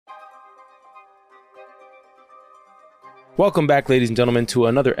Welcome back, ladies and gentlemen, to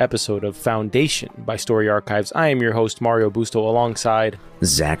another episode of Foundation by Story Archives. I am your host, Mario Busto, alongside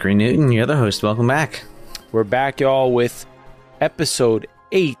Zachary Newton. You're the host. Welcome back. We're back, y'all, with episode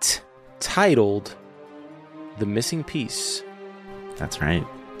 8, titled The Missing Piece. That's right.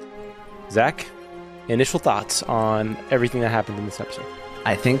 Zach, initial thoughts on everything that happened in this episode?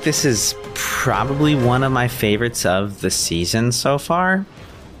 I think this is probably one of my favorites of the season so far.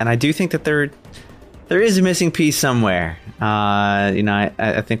 And I do think that there is a missing piece somewhere.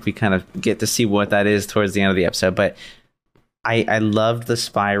 I think we kind of get to see what that is towards the end of the episode. But I loved the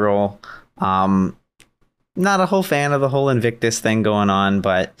spiral. Not a whole fan of the whole Invictus thing going on,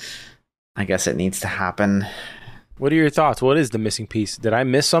 but I guess it needs to happen. What are your thoughts? What is the missing piece? Did I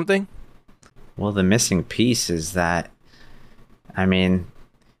miss something? Well, the missing piece is that,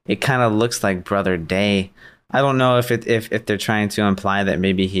 it kind of looks like Brother Day. I don't know if they're trying to imply that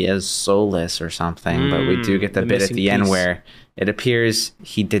maybe he is soulless or something, but we do get the bit at the end where it appears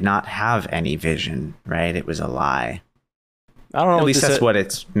he did not have any vision, right? It was a lie. I don't know. At least that's what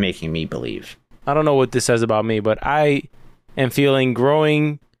it's making me believe. I don't know what this says about me, but I am feeling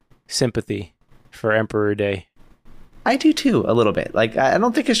growing sympathy for Emperor Day. I do too, a little bit. Like, I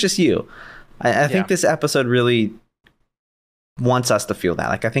don't think it's just you. I think this episode really wants us to feel that.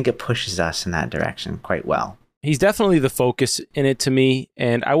 Like, I think it pushes us in that direction quite well. He's definitely the focus in it to me,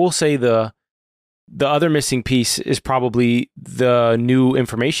 and I will say the other missing piece is probably the new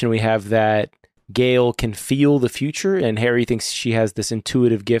information we have that Gale can feel the future, and Harry thinks she has this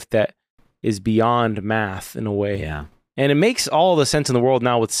intuitive gift that is beyond math in a way. Yeah. And it makes all the sense in the world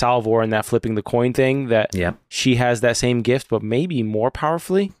now with Salvor and that flipping the coin thing that she has that same gift, but maybe more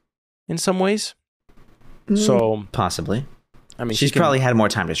powerfully in some ways. So possibly. She's probably had more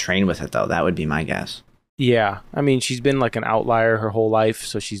time to train with it, though. That would be my guess. Yeah. She's been like an outlier her whole life,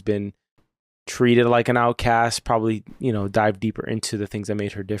 so she's been treated like an outcast, probably, dive deeper into the things that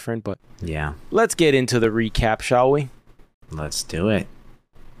made her different. But yeah, let's get into the recap, shall we? Let's do it.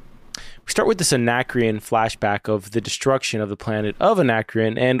 We start with this Anacreon flashback of the destruction of the planet of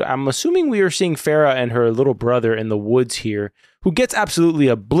Anacreon, and I'm assuming we are seeing Farah and her little brother in the woods here, who gets absolutely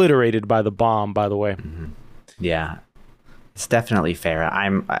obliterated by the bomb, by the way. Mm-hmm. Yeah. It's definitely Farah.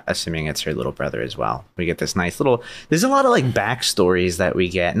 I'm assuming it's her little brother as well. We get this nice little... There's a lot of, backstories that we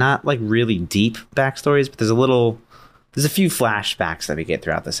get. Not, really deep backstories, but there's a few flashbacks that we get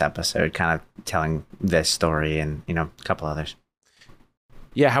throughout this episode, kind of telling this story and, a couple others.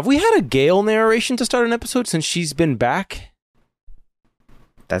 Yeah, have we had a Gale narration to start an episode since she's been back?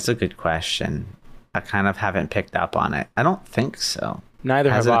 That's a good question. I kind of haven't picked up on it. I don't think so.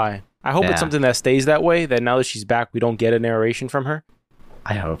 Neither have I. I hope it's something that stays that way, that now that she's back, we don't get a narration from her.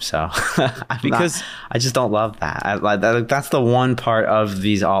 I hope so. Because I just don't love that. That's the one part of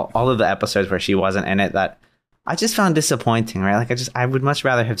these all of the episodes where she wasn't in it that I just found disappointing, right? I would much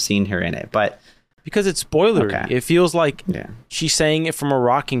rather have seen her in it, but because it's spoilery. Okay. It feels like she's saying it from a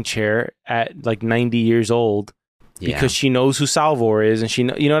rocking chair at 90 years old because she knows who Salvor is, and she,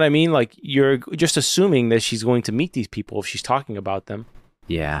 you know what I mean? Like, you're just assuming that she's going to meet these people if she's talking about them.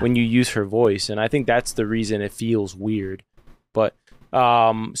 Yeah. When you use her voice, and I think that's the reason it feels weird. But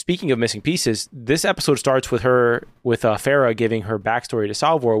speaking of missing pieces, this episode starts with Farah giving her backstory to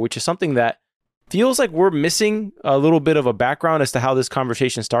Salvor, which is something that feels like we're missing a little bit of a background as to how this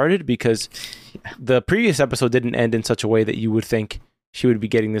conversation started, because the previous episode didn't end in such a way that you would think she would be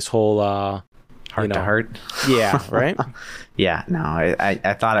getting this whole heart to heart. Yeah, right? Yeah, no,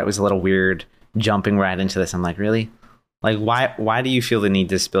 I thought it was a little weird jumping right into this. I'm like, really? Like, why do you feel the need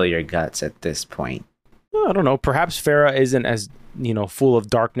to spill your guts at this point? Well, I don't know. Perhaps Farah isn't as, full of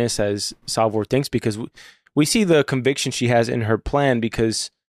darkness as Salvor thinks, because we see the conviction she has in her plan,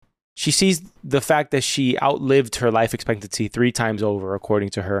 because she sees the fact that she outlived her life expectancy 3 times over, according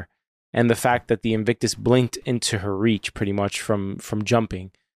to her, and the fact that the Invictus blinked into her reach pretty much from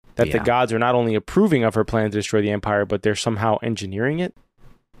jumping. That the gods are not only approving of her plan to destroy the Empire, but they're somehow engineering it.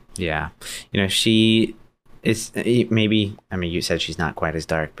 Yeah. She... you said she's not quite as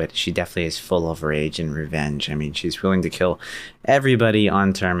dark, but she definitely is full of rage and revenge. She's willing to kill everybody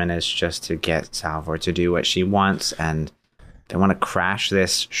on Terminus just to get Salvor to do what she wants, and they want to crash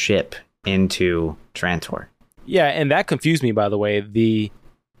this ship into Trantor. Yeah, and that confused me, by the way.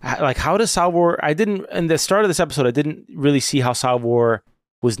 How does Salvor... in the start of this episode, I didn't really see how Salvor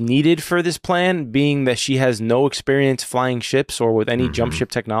was needed for this plan, being that she has no experience flying ships or with any jump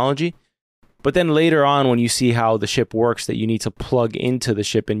ship technology. But then later on, when you see how the ship works, that you need to plug into the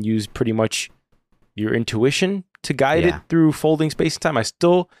ship and use pretty much your intuition to guide it through folding space and time.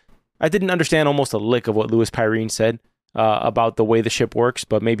 I didn't understand almost a lick of what Louis Pyrene said about the way the ship works,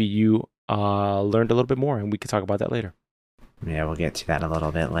 but maybe you learned a little bit more, and we could talk about that later. Yeah, we'll get to that a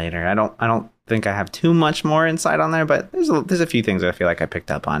little bit later. I don't think I have too much more insight on there, but there's a few things that I feel like I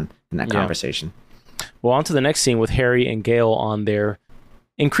picked up on in that conversation. Well, on to the next scene with Harry and Gale on their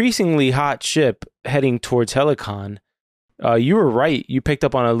increasingly hot ship heading towards Helicon. You were right. You picked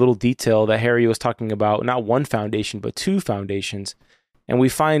up on a little detail that Harry was talking about, not one foundation, but two foundations. And we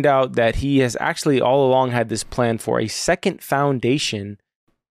find out that he has actually all along had this plan for a second foundation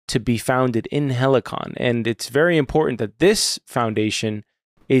to be founded in Helicon. And it's very important that this foundation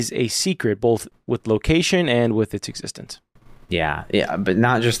is a secret, both with location and with its existence. Yeah, but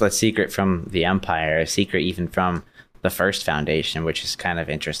not just a secret from the Empire, a secret even from the first foundation, which is kind of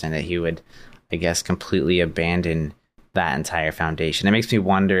interesting that he would, I guess, completely abandon that entire foundation. It makes me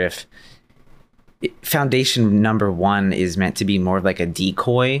wonder if foundation number 1 is meant to be more of like a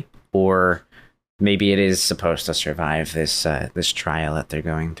decoy, or maybe it is supposed to survive this trial that they're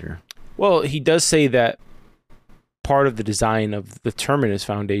going through. Well, he does say that part of the design of the Terminus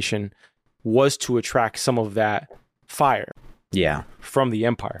Foundation was to attract some of that fire from the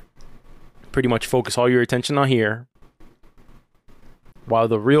Empire. Pretty much focus all your attention on here, while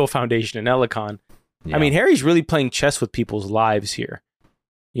the real foundation in Helicon. I mean, Harry's really playing chess with people's lives here,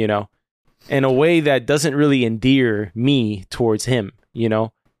 you know, in a way that doesn't really endear me towards him, you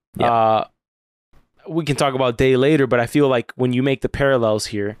know. We can talk about Day later, but I feel like when you make the parallels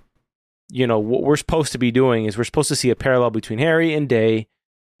here, you know, what we're supposed to be doing is we're supposed to see a parallel between Harry and Day,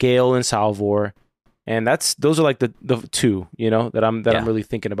 Gale and Salvor, and those are like the two, you know, that I'm really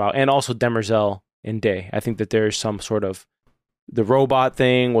thinking about, and also Demerzel and Day. I think that there's some sort of the robot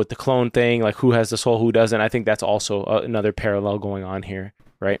thing with the clone thing, like who has the soul, who doesn't. I think that's also another parallel going on here,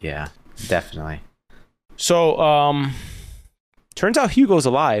 right? Yeah, definitely. So, turns out Hugo's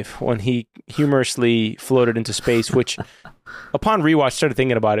alive when he humorously floated into space, which upon rewatch, started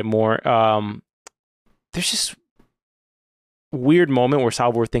thinking about it more. There's this weird moment where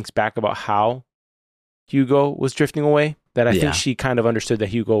Salvor thinks back about how Hugo was drifting away, that I think she kind of understood that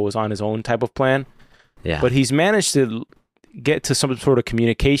Hugo was on his own type of plan. Yeah. But he's managed to get to some sort of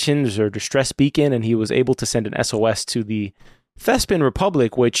communications or distress beacon, and he was able to send an SOS to the Thespin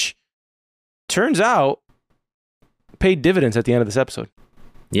Republic, which turns out paid dividends at the end of this episode.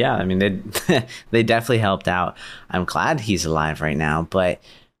 Yeah, I mean, they definitely helped out. I'm glad he's alive right now, but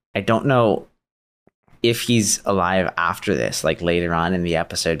I don't know if he's alive after this, like later on in the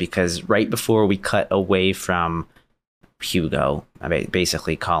episode, because right before we cut away from Hugo,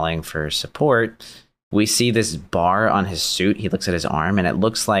 basically calling for support, we see this bar on his suit. He looks at his arm, and it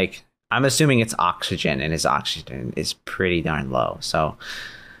looks like, I'm assuming it's oxygen, and his oxygen is pretty darn low. So,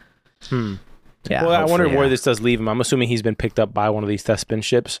 yeah. Well, I wonder where this does leave him. I'm assuming he's been picked up by one of these Thespin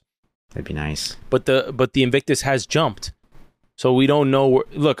ships. That'd be nice. But the Invictus has jumped, so we don't know.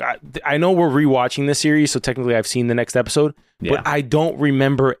 Look, I know we're rewatching this series, so technically I've seen the next episode, but I don't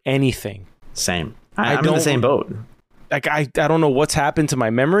remember anything. Same. I'm in the same boat. Like I don't know what's happened to my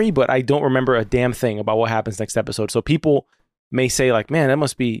memory, but I don't remember a damn thing about what happens next episode. So people may say like, man, that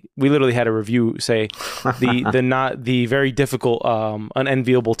must be, we literally had a review say the very difficult,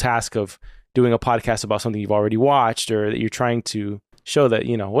 unenviable task of doing a podcast about something you've already watched, or that you're trying to show that,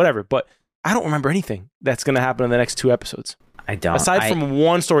 you know, whatever. But I don't remember anything that's going to happen in the next 2 episodes. I don't. Aside from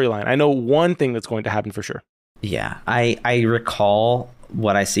one storyline, I know one thing that's going to happen for sure. Yeah, I recall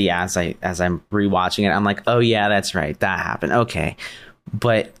what I see as I'm rewatching it. I'm like, oh yeah, that's right, that happened. Okay,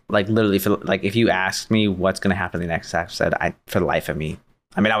 but like literally, if you ask me what's going to happen in the next episode, for the life of me,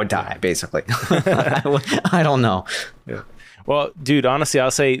 I mean, I would die basically. I don't know. Yeah. Well, dude, honestly,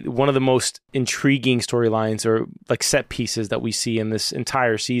 I'll say one of the most intriguing storylines or like set pieces that we see in this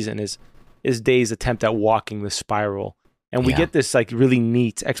entire season is Day's attempt at walking the spiral. And we get this like really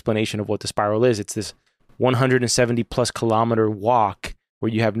neat explanation of what the spiral is. It's this 170 plus kilometer walk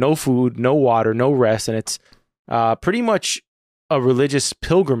where you have no food, no water, no rest. And it's pretty much a religious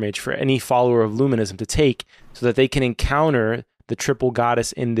pilgrimage for any follower of Luminism to take so that they can encounter the triple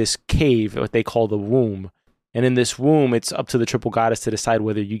goddess in this cave, what they call the womb. And in this womb, it's up to the triple goddess to decide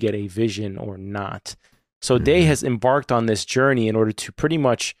whether you get a vision or not. So Day has embarked on this journey in order to pretty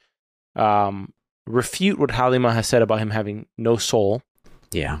much refute what Halima has said about him having no soul.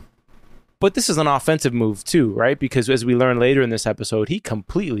 Yeah. But this is an offensive move too, right? Because as we learn later in this episode, he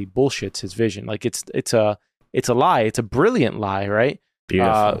completely bullshits his vision. Like it's a lie. It's a brilliant lie, right?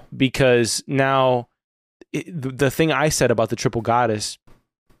 Beautiful. Because now the thing I said about the triple goddess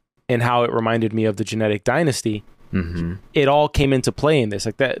and how it reminded me of the genetic dynasty, it all came into play in this.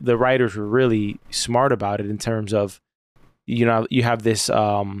 Like that, the writers were really smart about it in terms of, you know, you have this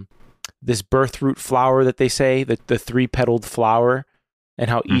this birth root flower that they say, the 3-petaled flower, and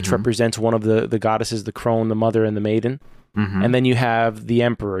how each represents one of the goddesses, the crone, the mother, and the maiden. And then you have the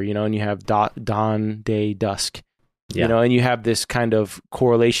emperor, you know, and you have dawn, day, dusk, you know, and you have this kind of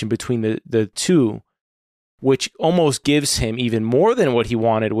correlation between the two, which almost gives him even more than what he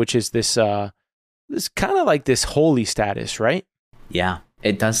wanted, which is this kind of like this holy status, right? Yeah,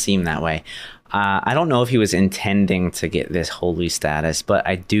 it does seem that way. I don't know if he was intending to get this holy status, but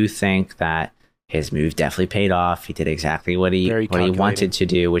I do think that his move definitely paid off. He did exactly what he wanted to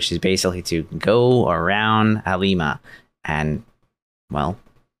do, which is basically to go around Halima, and, well,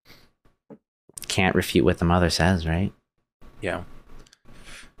 can't refute what the mother says, right? Yeah.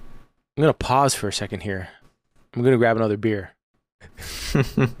 I'm going to pause for a second here. I'm going to grab another beer.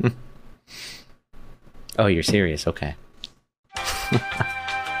 Oh, you're serious? Okay.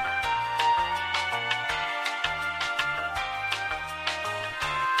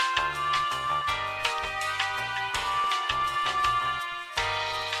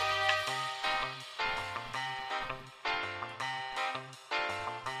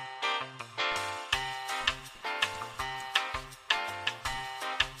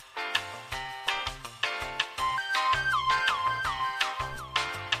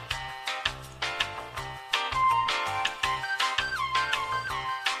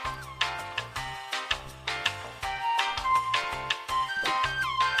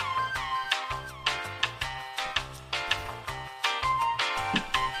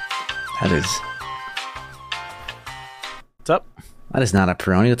 That is... What's up? That is not a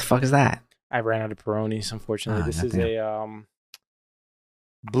Peroni. What the fuck is that? I ran out of Peronis, unfortunately. This is a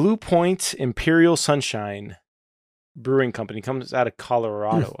Blue Point Imperial Sunshine Brewing Company. Comes out of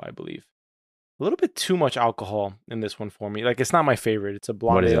Colorado, I believe. A little bit too much alcohol in this one for me. Like, it's not my favorite. It's a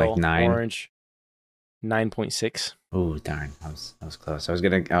blonde ale, like 9? Orange, 9.6. Oh, darn. I was close.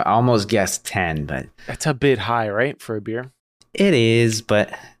 I almost guessed 10, but... That's a bit high, right, for a beer? It is,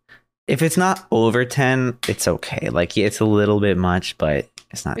 but if it's not over 10, it's okay. Like, it's a little bit much, but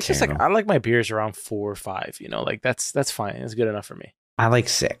it's not terrible. Just like, I like my beers around 4 or 5, you know? Like, that's fine. It's good enough for me. I like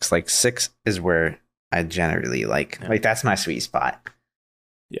 6. Like, 6 is where I generally like... Yeah. Like, that's my sweet spot.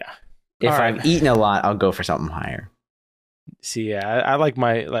 Yeah. If I've eaten a lot, I'll go for something higher. See, yeah, I like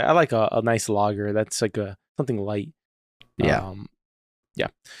a nice lager. That's like something light. Yeah. Yeah.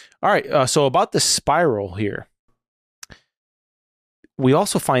 All right. So about the spiral here, we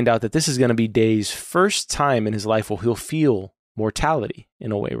also find out that this is going to be Day's first time in his life where he'll feel mortality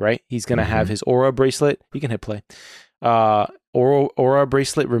in a way, right? He's going to have his aura bracelet. You can hit play. Aura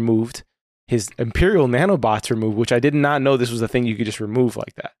bracelet removed. His Imperial nanobots removed, which I did not know this was a thing you could just remove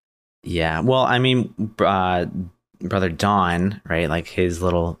like that. Yeah, well, I mean, Brother Dawn, right? Like his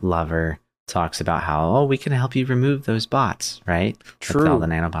little lover talks about how, we can help you remove those bots, right? True. With all the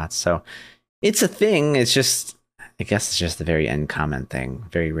nanobots. So it's a thing. It's just, I guess it's just a very uncommon thing.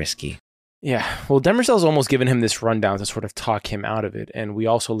 Very risky. Yeah. Well, Demerzel's almost given him this rundown to sort of talk him out of it. And we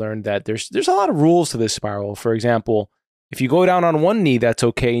also learned that there's a lot of rules to this spiral. For example, if you go down on one knee, that's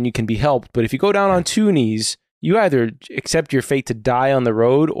okay and you can be helped. But if you go down on 2 knees, you either accept your fate to die on the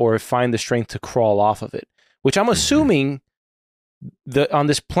road or find the strength to crawl off of it, which I'm assuming on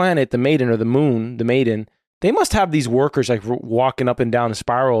this planet, the Maiden or the Moon, the Maiden, they must have these workers like walking up and down the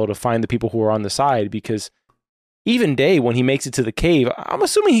spiral to find the people who are on the side, because even Day, when he makes it to the cave, I'm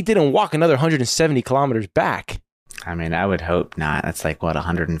assuming he didn't walk another 170 kilometers back. I mean, I would hope not. That's like,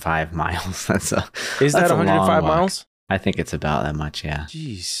 105 miles? Is that 105 miles? I think it's about that much, yeah.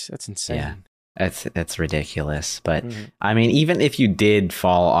 Jeez, that's insane. Yeah. It's ridiculous. But I mean, even if you did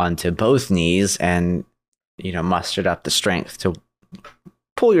fall onto both knees and, mustered up the strength to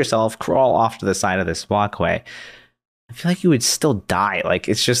pull yourself, crawl off to the side of this walkway, I feel like you would still die. Like,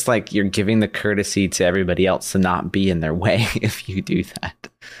 it's just like you're giving the courtesy to everybody else to not be in their way if you do that.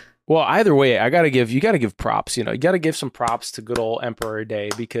 Well, either way, you got to give props. You got to give some props to good old Emperor Day,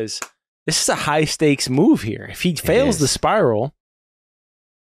 because this is a high stakes move here. If he fails the spiral,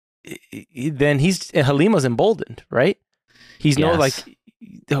 then Halima's emboldened, right? He's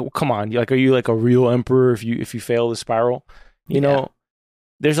come on, like, are you like a real emperor if you fail the spiral? You know,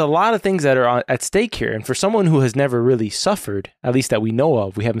 there's a lot of things that are at stake here, and for someone who has never really suffered, at least that we know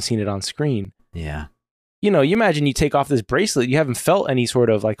of, we haven't seen it on screen. Yeah, you imagine you take off this bracelet, you haven't felt any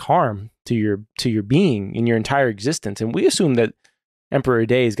sort of like harm to your being in your entire existence, and we assume that Emperor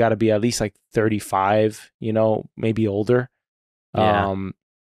Day has got to be at least like 35, maybe older. Yeah.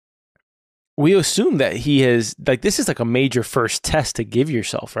 We assume that he has, like, this is like a major first test to give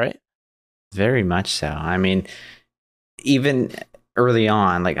yourself, right? Very much so. I mean, even early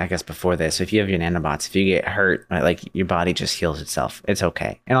on, like, I guess before this, if you have your nanobots, if you get hurt, like, your body just heals itself. It's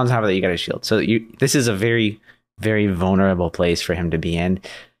okay. And on top of that, you got a shield. So this is a very, very vulnerable place for him to be in.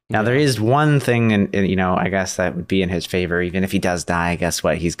 Now, there is one thing, and I guess that would be in his favor. Even if he does die, guess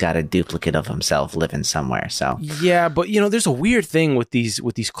what? He's got a duplicate of himself living somewhere. So yeah, but there's a weird thing with these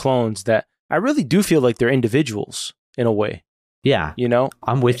clones that I really do feel like they're individuals in a way. Yeah,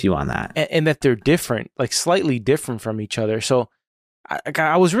 I'm with you on that, and that they're different, like slightly different from each other. So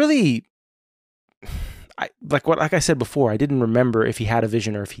I was really, like I said before, I didn't remember if he had a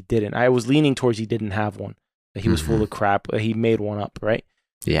vision or if he didn't. I was leaning towards he didn't have one, that he was full of crap, that he made one up, right?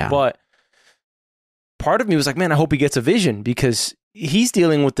 Yeah. But part of me was like, man, I hope he gets a vision, because he's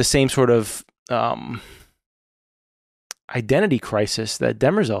dealing with the same sort of identity crisis that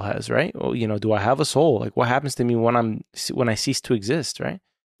Demerzel has, right? Well, do I have a soul? Like, what happens to me when I cease to exist, right?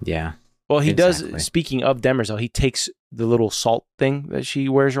 Yeah. Well, he does. Speaking of Demerzel, he takes the little salt thing that she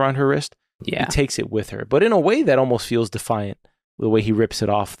wears around her wrist. Yeah. He takes it with her, but in a way that almost feels defiant, the way he rips it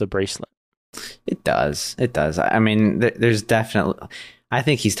off the bracelet. It does. I mean, there's definitely... I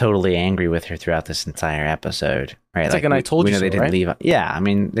think he's totally angry with her throughout this entire episode, right? It's like an I told you so, they didn't right? leave. Yeah, I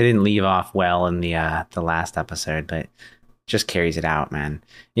mean, they didn't leave off well in the last episode, but just carries it out, man.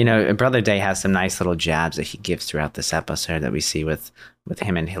 Brother Day has some nice little jabs that he gives throughout this episode that we see with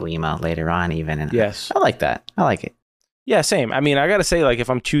him and Halima later on, even. And yes, I like that. I like it. Yeah, same. I mean, I gotta say, like, if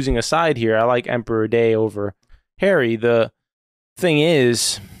I'm choosing a side here, I like Emperor Day over Harry. The thing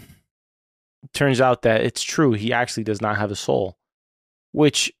is, it turns out that it's true. He actually does not have a soul.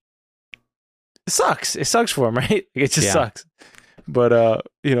 Which sucks. It sucks for him, right? It just sucks. But,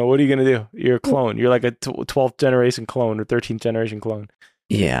 what are you going to do? You're a clone. You're like a 12th generation clone or 13th generation clone.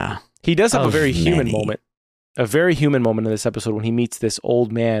 Yeah. He does have a very human moment in this episode when he meets this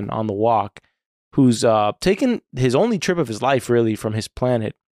old man on the walk who's taken his only trip of his life, really, from his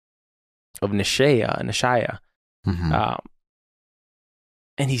planet of Nishaya. Mm-hmm.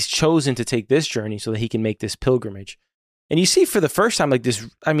 And he's chosen to take this journey so that he can make this pilgrimage. And you see for the first time, like this,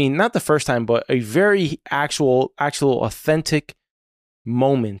 I mean, not the first time, but a very actual authentic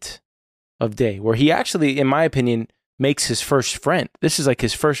moment of Day where he actually, in my opinion, makes his first friend. This is like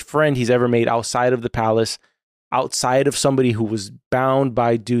his first friend he's ever made outside of the palace, outside of somebody who was bound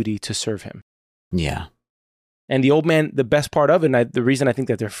by duty to serve him. Yeah. And the old man, the best part of it, and the reason I think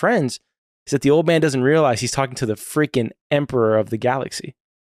that they're friends, is that the old man doesn't realize he's talking to the freaking emperor of the galaxy.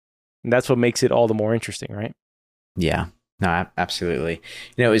 And that's what makes it all the more interesting, right? Yeah. No, absolutely.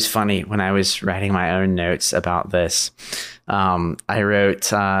 It was funny when I was writing my own notes about this. I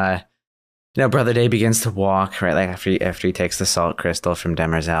wrote, Brother Day begins to walk, right? Like after he takes the salt crystal from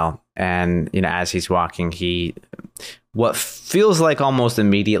Demerzel. And, as he's walking, what feels like almost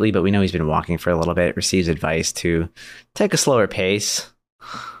immediately, but we know he's been walking for a little bit, receives advice to take a slower pace.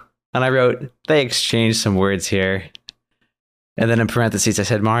 And I wrote, they exchanged some words here. And then in parentheses, I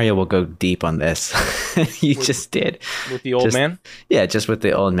said, Mario will go deep on this. You just did. With the old man? Yeah, just with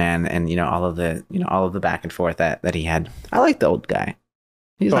the old man and, all of the back and forth that he had. I like the old guy.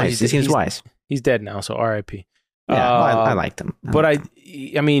 He's nice. He seems wise. He's dead now, so R.I.P. Yeah, I liked him.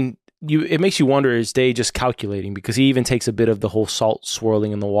 I mean, it makes you wonder, is Day just calculating? Because he even takes a bit of the whole salt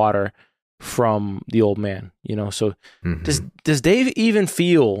swirling in the water from the old man, so does Dave even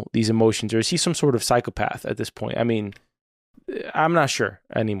feel these emotions, or is he some sort of psychopath at this point? I mean, I'm not sure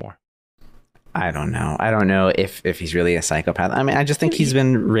anymore. I don't know. I don't know if he's really a psychopath. I mean, I just think he's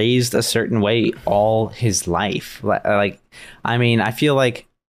been raised a certain way all his life. I feel like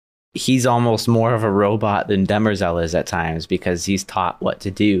he's almost more of a robot than Demerzel is at times because he's taught what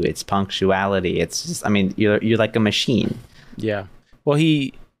to do. It's punctuality. It's just, you're like a machine. Yeah. Well,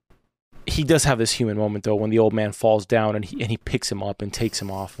 he does have this human moment though when the old man falls down and he picks him up and takes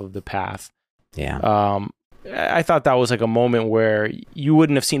him off of the path. Yeah. I thought that was like a moment where you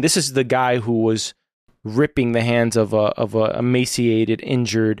wouldn't have seen. This is the guy who was ripping the hands of a emaciated,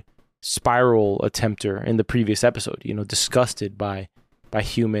 injured spiral attempter in the previous episode. Disgusted by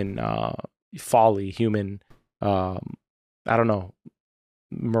human folly, human I don't know,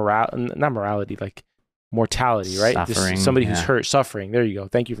 not morality, like mortality, right? Suffering, somebody who's hurt, suffering. There you go.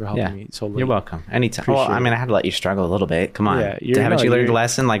 Thank you for helping me. So you're welcome. Anytime. Well, I had to let you struggle a little bit. Come on. Yeah, haven't you learned a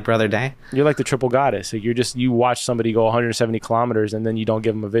lesson like Brother Day? You're like the triple goddess. Like you watch somebody go 170 kilometers and then you don't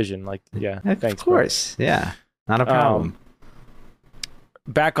give them a vision. Like, thanks. Of course. Bro. Yeah. Not a problem.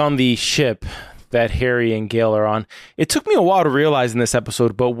 Back on the ship that Harry and Gale are on, it took me a while to realize in this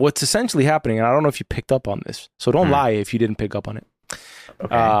episode, but what's essentially happening, and I don't know if you picked up on this, so don't lie if you didn't pick up on it.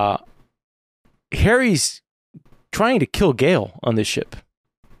 Okay. Harry's trying to kill Gale on this ship.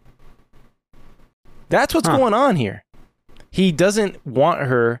 That's what's going on here. He doesn't want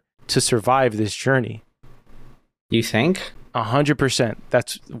her to survive this journey. You think? 100%.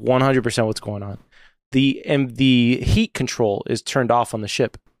 That's 100% what's going on. the heat control is turned off on the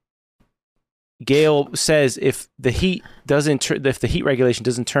ship. Gale says if the heat regulation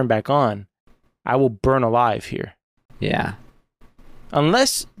doesn't turn back on, I will burn alive here. Yeah.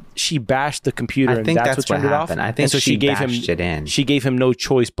 Unless she bashed the computer and that's what turned it off. I think so she bashed it in. She gave him no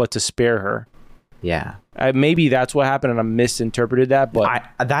choice but to spare her. Yeah. Maybe that's what happened and I misinterpreted that, but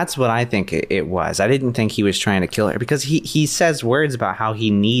that's what I think it was. I didn't think he was trying to kill her because he says words about how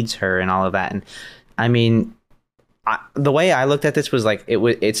he needs her and all of that. And I mean, the way I looked at this was like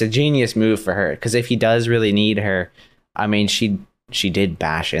it's a genius move for her because if he does really need her, I mean, she did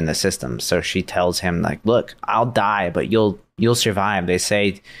bash in the system, so she tells him like, "Look, I'll die, but you'll survive." They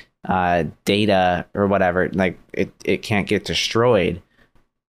say data or whatever, like it can't get destroyed.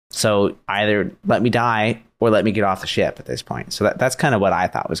 So either let me die or let me get off the ship at this point. So that's kind of what I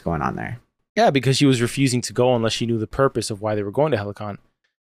thought was going on there. Yeah, because she was refusing to go unless she knew the purpose of why they were going to Helicon.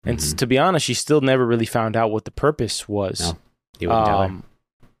 And to be honest, she still never really found out what the purpose was. No, he wouldn't tell her.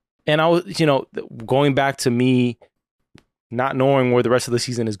 And I was, going back to me not knowing where the rest of the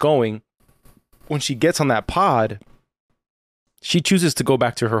season is going, when she gets on that pod, she chooses to go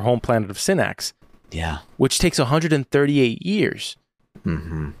back to her home planet of Synax. Yeah. Which takes 138 years.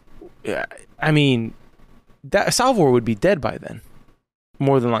 Mm-hmm. I mean, that Salvor would be dead by then,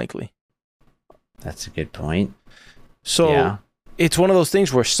 more than likely. That's a good point. So it's one of those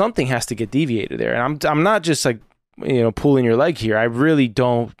things where something has to get deviated there. And I'm not just like, pulling your leg here. I really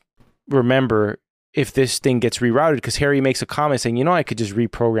don't remember if this thing gets rerouted because Harry makes a comment saying, I could just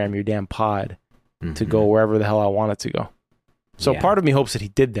reprogram your damn pod to go wherever the hell I want it to go. So part of me hopes that he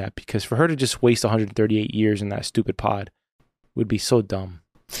did that because for her to just waste 138 years in that stupid pod would be so dumb.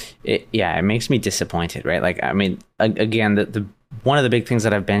 It makes me disappointed, right? Like, I mean, again, the one of the big things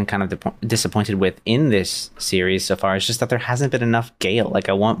that I've been kind of disappointed with in this series so far is just that there hasn't been enough Gale. Like,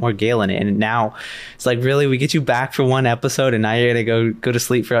 I want more Gale in it. And now it's like, really, we get you back for one episode and now you're going to go to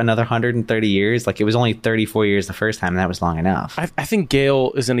sleep for another 130 years? Like, it was only 34 years the first time and that was long enough. I think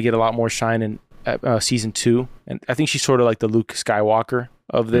Gale is going to get a lot more shine in season 2. And I think she's sort of like the Luke Skywalker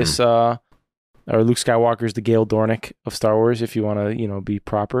of this, or Luke Skywalker is the Gale Dornick of Star Wars, if you want to, be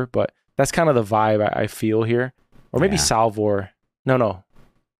proper. But that's kind of the vibe I feel here. Or maybe Salvor. No.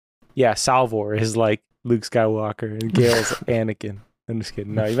 Yeah, Salvor is like Luke Skywalker and Gale's Anakin. I'm just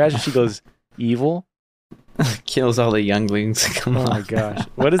kidding. No, imagine she goes evil. Kills all the younglings. Come on. Oh my gosh.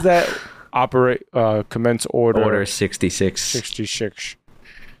 What is that? Commence order. Order 66. 66.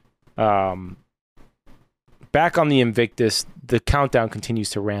 Back on the Invictus, the countdown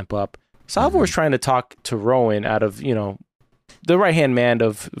continues to ramp up. Salvor is trying to talk to Rowan out of, the right-hand man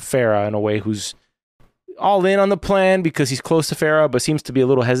of Farah in a way who's all in on the plan because he's close to Farah, but seems to be a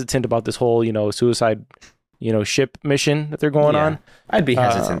little hesitant about this whole, suicide, ship mission that they're going on. I'd be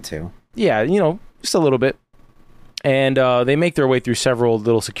hesitant too. Yeah, just a little bit. And they make their way through several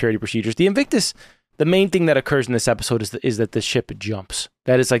little security procedures. The Invictus, the main thing that occurs in this episode is that the ship jumps.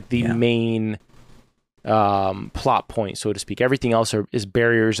 That is like the main plot point, so to speak. Everything else is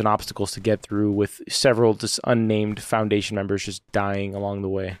barriers and obstacles to get through, with several just unnamed Foundation members just dying along the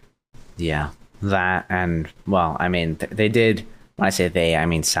way. Yeah. That and I mean they did. When I say they, I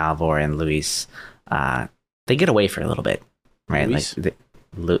mean Salvor and Luis. They get away for a little bit, right? Luis?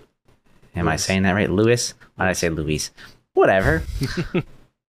 Like, am I saying that right? Luis? Why did I say Luis? Whatever.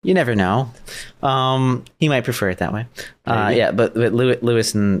 You never know. He might prefer it that way. But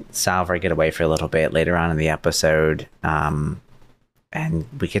Luis and Salvor get away for a little bit later on in the episode, and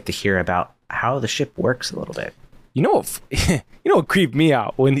we get to hear about how the ship works a little bit. What creeped me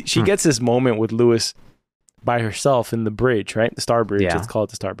out when she gets this moment with Luis by herself in the bridge, right? The Star Bridge. Let's call it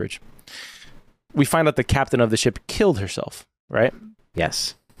the Star Bridge. We find out the captain of the ship killed herself, right?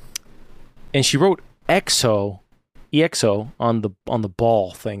 Yes. And she wrote EXO on the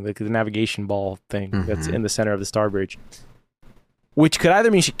ball thing, the navigation ball thing that's in the center of the Star Bridge, which could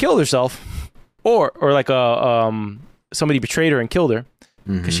either mean she killed herself, or like somebody betrayed her and killed her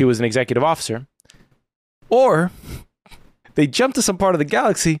because she was an executive officer. Or they jumped to some part of the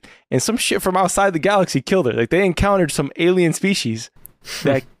galaxy and some shit from outside the galaxy killed her. Like they encountered some alien species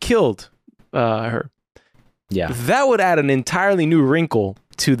that killed her. Yeah. That would add an entirely new wrinkle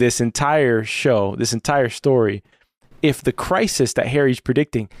to this entire show, this entire story, if the crisis that Harry's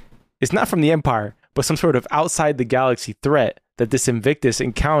predicting is not from the Empire, but some sort of outside the galaxy threat that this Invictus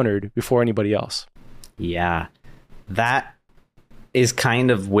encountered before anybody else. Yeah. That is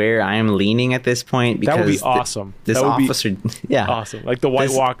kind of where I'm leaning at this point, because that would be awesome. This officer, awesome. Like the White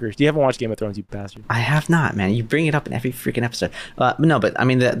Walkers. You haven't watched Game of Thrones, you bastard. I have not, man. You bring it up in every freaking episode. No, but I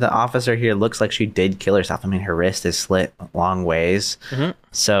mean, the officer here looks like she did kill herself. I mean, her wrist is slit long ways.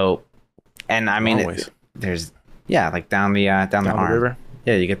 So And I mean, there's like down the arm. River.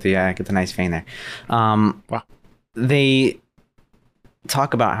 Yeah, you get the nice vein there. Wow. They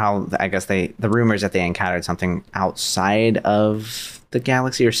talk about how I guess the rumors that they encountered something outside of the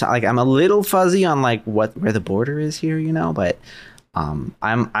galaxy or something. Like, I'm a little fuzzy on like where the border is here, but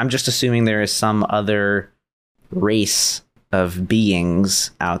I'm just assuming there is some other race of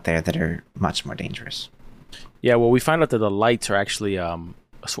beings out there that are much more dangerous. Yeah, well, we find out that the lights are actually a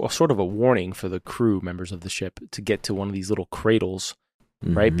sort of a warning for the crew members of the ship to get to one of these little cradles,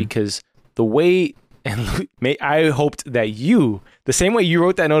 right? Because the way, and I hoped that the same way you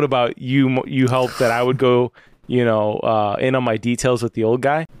wrote that note about you hoped that I would go, in on my details with the old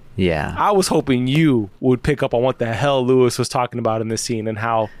guy. Yeah. I was hoping you would pick up on what the hell Lewis was talking about in this scene and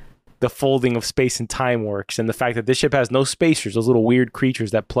how the folding of space and time works, and the fact that this ship has no spacers, those little weird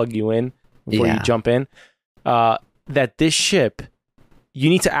creatures that plug you in before you jump in. That this ship, you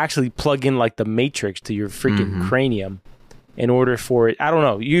need to actually plug in like the Matrix to your freaking cranium in order for it. I don't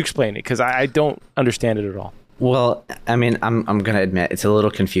know. You explain it, because I don't understand it at all. Well, I mean, I'm going to admit it's a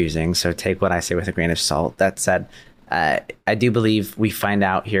little confusing, so take what I say with a grain of salt. That said, I do believe we find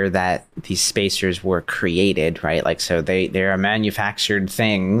out here that these spacers were created, right? Like, so they are manufactured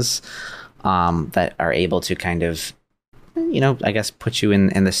things that are able to kind of, I guess put you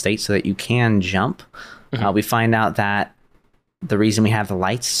in the state so that you can jump. We find out that the reason we have the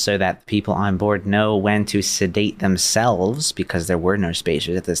lights so that people on board know when to sedate themselves, because there were no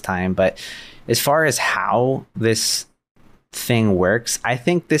spacers at this time. But as far as how this thing works, I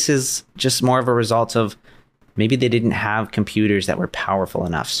think this is just more of a result of maybe they didn't have computers that were powerful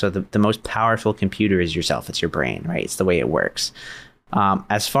enough. So the most powerful computer is yourself. It's your brain, right? It's the way it works.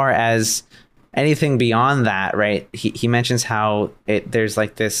 As far as anything beyond that, right? He mentions how there's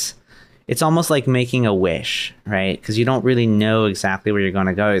like this, it's almost like making a wish, right? Because you don't really know exactly where you're going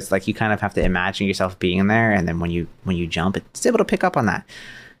to go. It's like you kind of have to imagine yourself being there, and then when you jump, it's able to pick up on that.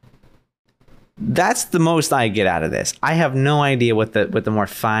 That's the most I get out of this. I have no idea what the more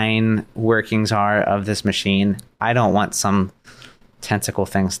fine workings are of this machine. I don't want some tentacle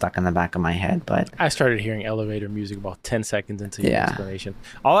thing stuck in the back of my head, but I started hearing elevator music about 10 seconds into your explanation.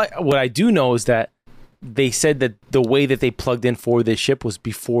 What I do know is that they said that the way that they plugged in for this ship was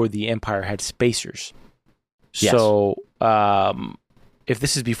before the Empire had spacers. Yes. So if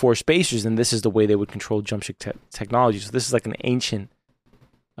this is before spacers, then this is the way they would control jump ship technology. So this is like an ancient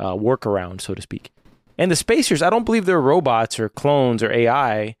workaround, so to speak. And the spacers, I don't believe they're robots or clones or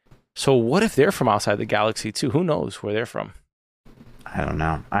AI. So what if they're from outside the galaxy too? Who knows where they're from? I don't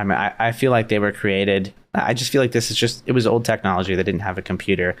know. I feel like they were created. I just feel like it was old technology that didn't have a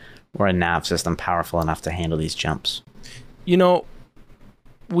computer or a nav system powerful enough to handle these jumps.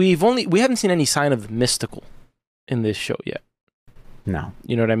 We haven't seen any sign of the mystical in this show yet. No.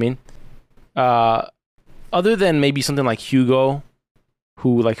 You know what I mean? Other than maybe something like Hugo,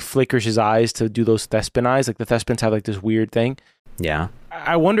 who like flickers his eyes to do those Thespin eyes. Like the Thespins have like this weird thing. Yeah.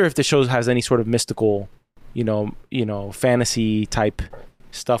 I wonder if the show has any sort of mystical, fantasy type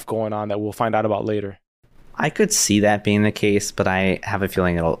stuff going on that we'll find out about later. I could see that being the case, but I have a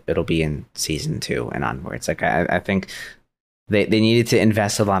feeling it'll be in season 2 and onwards. Like I think they needed to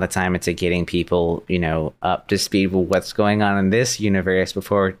invest a lot of time into getting people, up to speed with what's going on in this universe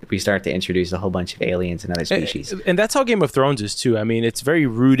before we start to introduce a whole bunch of aliens and other species. And that's how Game of Thrones is too. I mean, it's very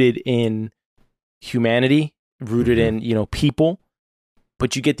rooted in humanity, rooted in, people.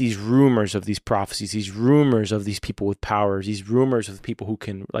 But you get these rumors of these prophecies, these rumors of these people with powers, these rumors of people who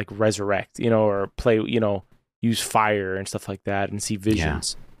can like resurrect, or play, use fire and stuff like that and see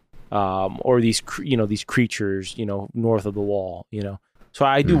visions. Or these creatures, north of the wall, So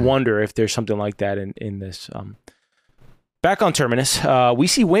I do wonder if there's something like that in this. Back on Terminus, we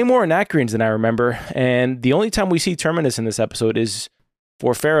see way more Anacreans than I remember. And the only time we see Terminus in this episode is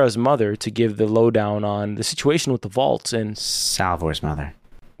for Farah's mother to give the lowdown on the situation with the vaults and Salvor's mother.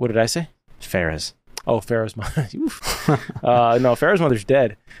 What did I say? Farah's. Oh, Farah's mother. No, Farah's mother's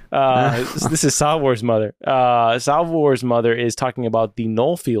dead. This is Salvor's mother. Salvor's mother is talking about the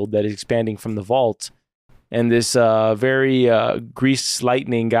null field that is expanding from the vault. And this very greased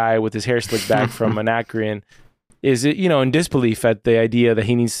lightning guy with his hair slicked back from Anacreon is, in disbelief at the idea that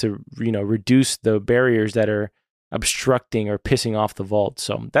he needs to, reduce the barriers that are obstructing or pissing off the vault.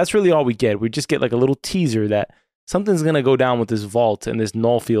 So that's really all we get. We just get like a little teaser that something's going to go down with this vault and this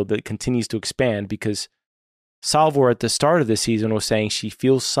null field that continues to expand, because Salvor at the start of the season was saying she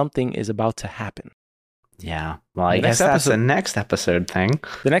feels something is about to happen. Yeah. Well, I guess that's the next episode thing.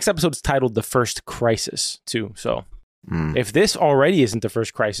 The next episode is titled The First Crisis too. So if this already isn't the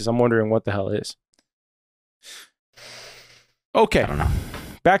first crisis, I'm wondering what the hell is. Okay. I don't know.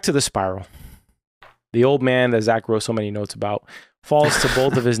 Back to the spiral. The old man that Zach wrote so many notes about falls to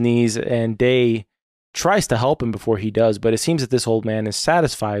both of his knees, and Day tries to help him before he does, but it seems that this old man is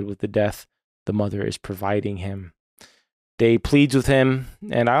satisfied with the death the mother is providing him. Day pleads with him,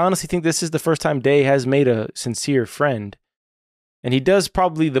 and I honestly think this is the first time Day has made a sincere friend. And he does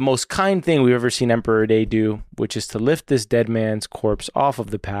probably the most kind thing we've ever seen Emperor Day do, which is to lift this dead man's corpse off of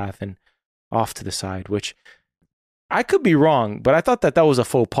the path and off to the side, which I could be wrong, but I thought that was a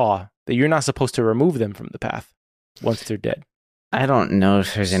faux pas, that you're not supposed to remove them from the path once they're dead. I don't know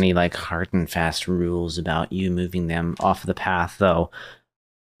if there's any like hard and fast rules about you moving them off the path, though.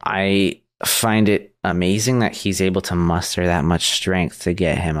 I find it amazing that he's able to muster that much strength to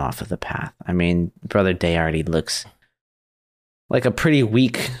get him off of the path. I mean, Brother Day already looks like a pretty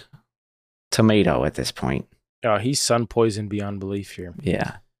weak tomato at this point. He's sun poisoned beyond belief here.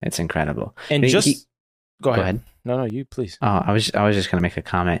 Yeah, it's incredible. And go ahead. No, you please. I was just gonna make a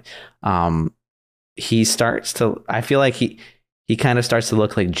comment. He starts to. I feel like he kind of starts to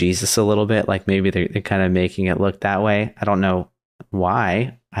look like Jesus a little bit. Like maybe they're kind of making it look that way. I don't know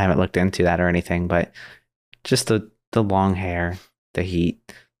why. I haven't looked into that or anything, but just the long hair, the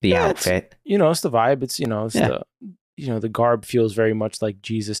heat, the outfit. It's the vibe. It's the garb feels very much like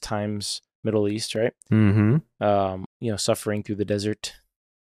Jesus times Middle East, right? Mm-hmm. Suffering through the desert.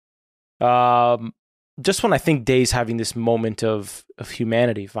 Just when I think Day's having this moment of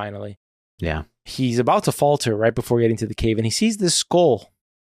humanity, finally. Yeah. He's about to falter right before getting to the cave, and he sees this skull.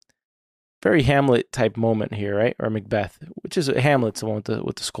 Very Hamlet type moment here, right? Or Macbeth, which is Hamlet's the one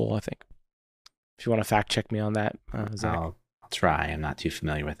with the skull, I think. If you want to fact check me on that, Zach. I'll try. I'm not too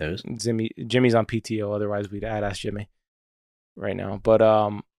familiar with those. Jimmy's on PTO, otherwise we'd ask Jimmy right now.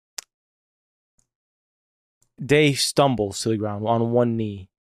 But Day stumbles to the ground on one knee,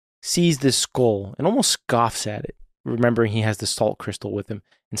 sees this skull, and almost scoffs at it, remembering he has the salt crystal with him,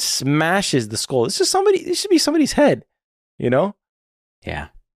 and smashes the skull. This should be somebody's head, Yeah,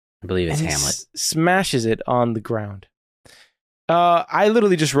 I believe it's Hamlet. Smashes it on the ground. I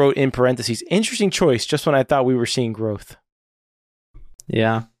literally just wrote in parentheses, interesting choice, just when I thought we were seeing growth.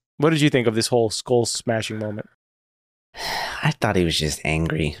 Yeah. What did you think of this whole skull smashing moment? I thought he was just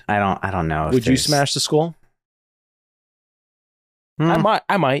angry. I don't know. Would you smash the skull? I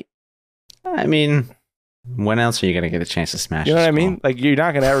might. I mean, when else are you going to get a chance to smash? You know what I mean? Like, you're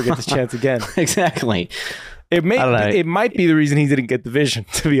not going to ever get this chance again. Exactly. It might be the reason he didn't get the vision,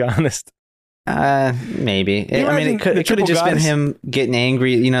 to be honest. Maybe. It could have just been him getting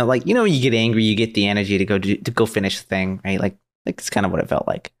angry. When you get angry, you get the energy to go finish the thing, right? Like it's kind of what it felt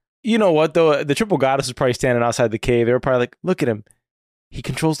like. You know what though? The triple goddess was probably standing outside the cave. They were probably like, "Look at him. He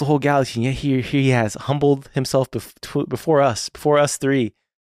controls the whole galaxy. And yet here he has humbled himself before us three."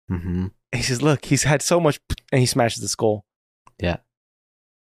 Mm-hmm. He says, "Look, he's had so much," and he smashes the skull. Yeah.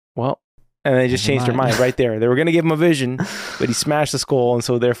 Well, and they just changed their mind right there. They were going to give him a vision, but he smashed the skull, and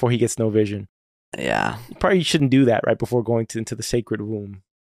so therefore he gets no vision. Yeah. You probably shouldn't do that right before going into the sacred womb.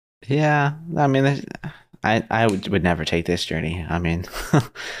 Yeah. I mean, I would never take this journey. I mean,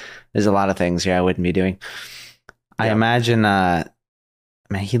 there's a lot of things here I wouldn't be doing. Yeah. I imagine,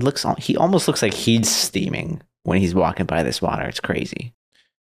 he almost looks like he's steaming when he's walking by this water. It's crazy.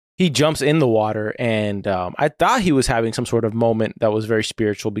 He jumps in the water, and I thought he was having some sort of moment that was very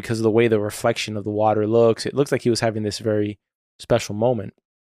spiritual because of the way the reflection of the water looks. It looks like he was having this very special moment.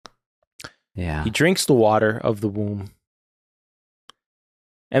 Yeah. He drinks the water of the womb.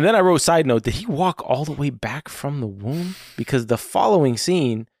 And then I wrote, side note, did he walk all the way back from the womb? Because the following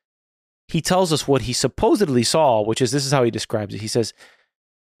scene, he tells us what he supposedly saw, this is how he describes it. He says,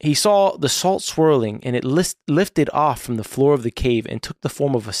 he saw the salt swirling, and it lifted off from the floor of the cave and took the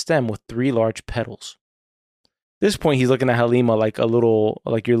form of a stem with 3 large petals. At this point, he's looking at Halima like your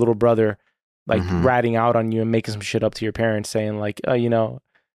little brother, ratting out on you and making some shit up to your parents, saying like,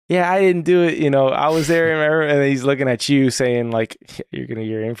 yeah, I didn't do it. I was there, and he's looking at you saying like,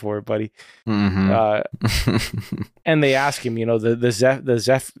 you're in for it, buddy. Mm-hmm. And they ask him, the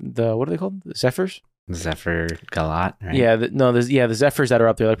what are they called? The Zephyrs? Zephyr Galat, right? Yeah, the Zephyrs that are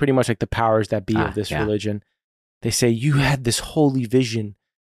up there, like pretty much like the powers that be of this religion. They say, you had this holy vision.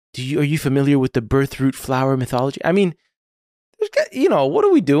 Are you familiar with the birthroot flower mythology? I mean, what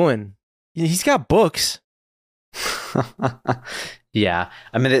are we doing? He's got books. Yeah.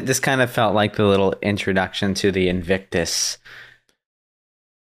 I mean, this kind of felt like the little introduction to the Invictus.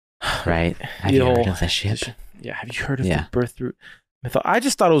 Right? Have you heard of that shit? Yeah, have you heard of the birthroot mythology? I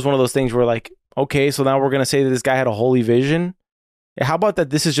just thought it was one of those things where like, okay, so now we're going to say that this guy had a holy vision. How about that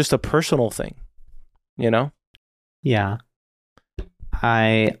this is just a personal thing? Yeah.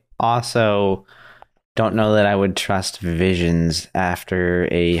 I also don't know that I would trust visions after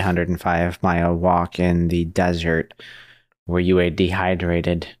a 105-mile walk in the desert where you are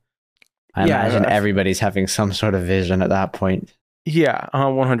dehydrated. I imagine everybody's having some sort of vision at that point. Yeah,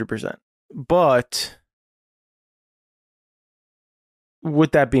 100%. But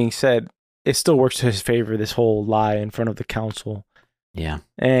with that being said, it still works to his favor, this whole lie in front of the council. Yeah.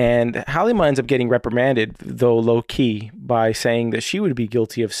 And Halima ends up getting reprimanded, though low-key, by saying that she would be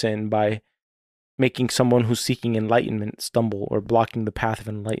guilty of sin by making someone who's seeking enlightenment stumble or blocking the path of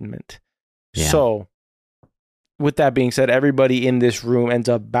enlightenment. Yeah. So, with that being said, everybody in this room ends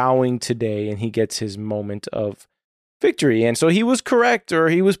up bowing today, and he gets his moment of victory. And so he was correct, or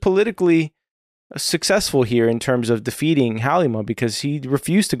he was politically successful here in terms of defeating Halima, because he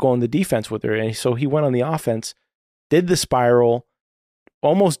refused to go on the defense with her. And so he went on the offense, did the spiral,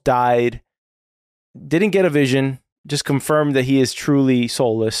 almost died, didn't get a vision, just confirmed that he is truly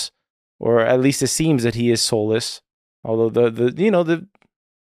soulless, or at least it seems that he is soulless. Although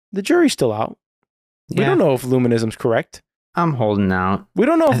the jury's still out. We don't know if Luminism's correct. I'm holding out. We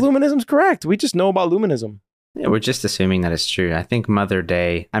don't know if Luminism's correct. We just know about Luminism. Yeah, we're just assuming that it's true. I think Brother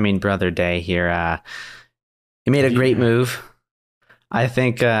Day here, he made a great move. I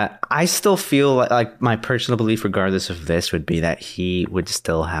think I still feel like my personal belief, regardless of this, would be that he would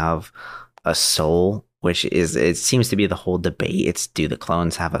still have a soul, which is, it seems to be the whole debate. It's, do the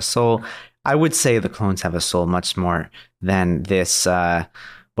clones have a soul? I would say the clones have a soul much more than this,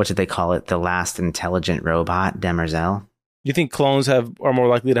 what did they call it? The last intelligent robot, Demerzel. You think clones are more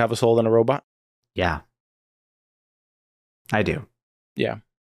likely to have a soul than a robot? Yeah. I do. Yeah.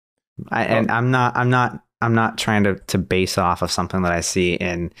 And I'm not trying to base off of something that I see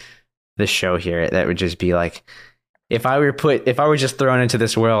in the show here. That would just be like, if I were just thrown into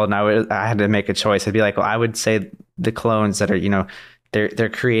this world and I had to make a choice, I'd be like, well, I would say the clones that are, they're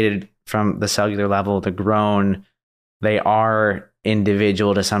created from the cellular level, they're grown, they are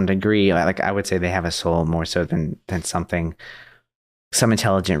individual to some degree. Like, I would say they have a soul more so than some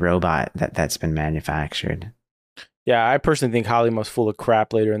intelligent robot that's been manufactured. Yeah, I personally think Halima's full of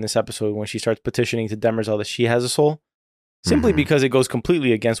crap later in this episode when she starts petitioning to Demerzel that she has a soul, simply because it goes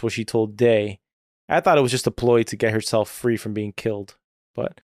completely against what she told Day. I thought it was just a ploy to get herself free from being killed,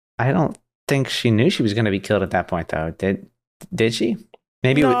 but I don't think she knew she was going to be killed at that point, though. Did she?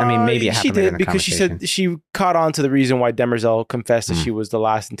 Maybe. No, maybe it happened she did, in the because she said she caught on to the reason why Demerzel confessed that she was the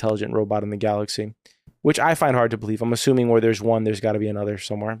last intelligent robot in the galaxy, which I find hard to believe. I'm assuming where there's one, there's got to be another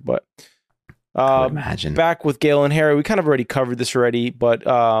somewhere, but. Imagine. Back with Gale and Harry, we kind of already covered this already, but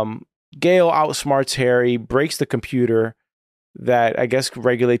Gale outsmarts Harry, breaks the computer that I guess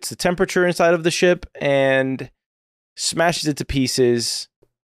regulates the temperature inside of the ship, and smashes it to pieces,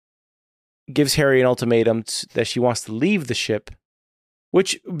 gives Harry an ultimatum that she wants to leave the ship,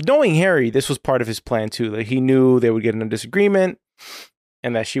 which, knowing Harry, this was part of his plan too. Like, he knew they would get in a disagreement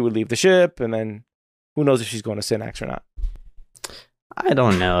and that she would leave the ship, and then who knows if she's going to Synax or not. I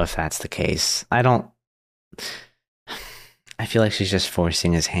don't know if that's the case. I feel like she's just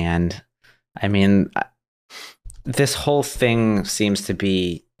forcing his hand. I mean, this whole thing seems to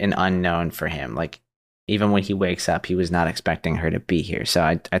be an unknown for him. Like, even when he wakes up, he was not expecting her to be here. So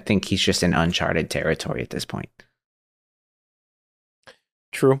I think he's just in uncharted territory at this point.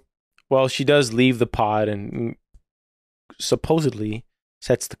 True. Well, she does leave the pod and supposedly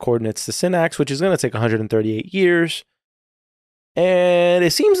sets the coordinates to Synax, which is going to take 138 years. And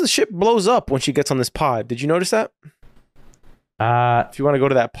it seems the ship blows up when she gets on this pod. Did you notice that? If you want to go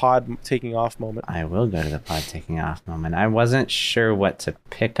to that pod taking off moment. I will go to the pod taking off moment. I wasn't sure what to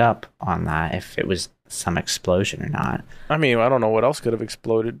pick up on that, if it was some explosion or not. I mean, I don't know what else could have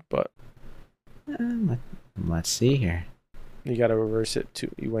exploded, but... let's see here. You got to reverse it.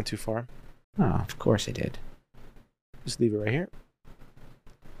 You went too far. Oh, of course I did. Just leave it right here.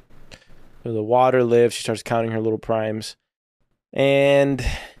 So the water lives. She starts counting her little primes. And,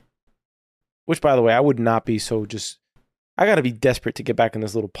 which, by the way, I would not be so just, I got to be desperate to get back in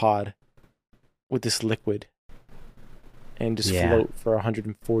this little pod with this liquid and just float for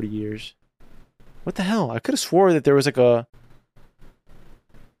 140 years. What the hell? I could have swore that there was like a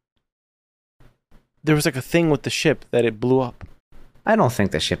thing with the ship that it blew up. I don't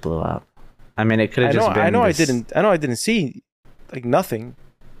think the ship blew up. I mean, it could have just been. I know I didn't see like nothing.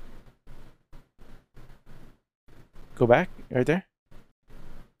 Go back right there.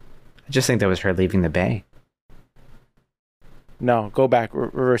 I just think that was her leaving the bay. No, go back.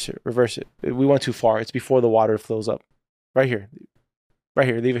 Reverse it. We went too far. It's before the water flows up. Right here.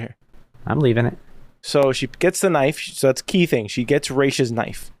 Leave it here. I'm leaving it. So she gets the knife. So that's a key thing. She gets Raisha's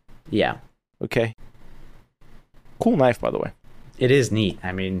knife. Yeah. Okay. Cool knife, by the way. it is neat.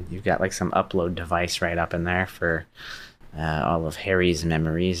 I mean, you've got like some upload device right up in there for all of Harry's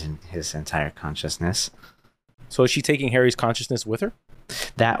memories and his entire consciousness. So is she taking Harry's consciousness with her?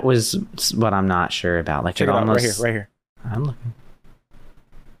 That was what I'm not sure about. Like, check it out, right here, right here. I'm looking.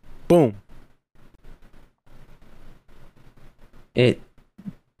 Boom. It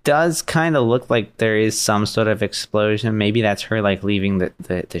does kind of look like there is some sort of explosion. Maybe that's her like leaving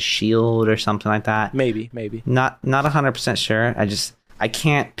the shield or something like that. Maybe. Not 100% sure. I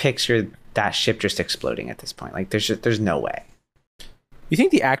can't picture that ship just exploding at this point. Like there's no way. You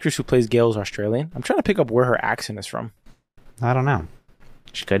think the actress who plays Gale is Australian? I'm trying to pick up where her accent is from. I don't know.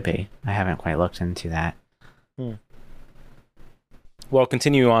 She could be. I haven't quite looked into that. Well,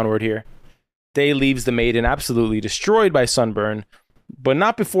 continue onward here. Day leaves the maiden absolutely destroyed by sunburn, but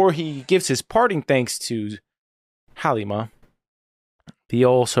not before he gives his parting thanks to Halima, the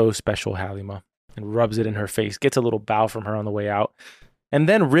also special Halima, and rubs it in her face, gets a little bow from her on the way out, and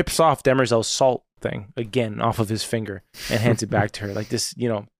then rips off Demerzel's salt thing again off of his finger and hands it back to her. Like this,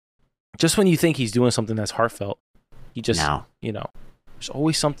 just when you think he's doing something that's heartfelt, he just, there's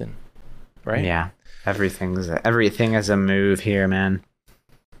always something, right? Yeah. Everything is a move here, man.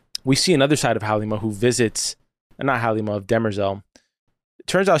 We see another side of Halima who visits, not Halima, of Demerzel. It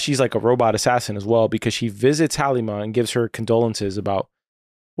turns out she's like a robot assassin as well, because she visits Halima and gives her condolences about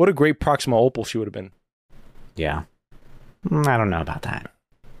what a great Proxima Opal she would have been. Yeah. I don't know about that.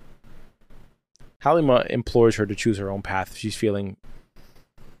 Halima implores her to choose her own path. She's feeling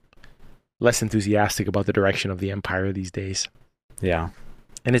less enthusiastic about the direction of the Empire these days. Yeah.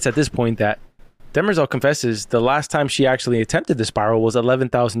 And it's at this point that Demerzel confesses the last time she actually attempted the spiral was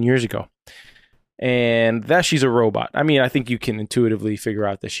 11,000 years ago. And that she's a robot. I mean, I think you can intuitively figure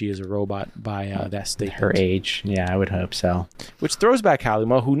out that she is a robot by that statement. Her age. Yeah, I would hope so. Which throws back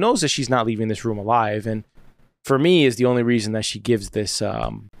Halima, who knows that she's not leaving this room alive. And for me, is the only reason that she gives this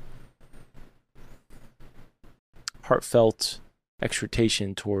heartfelt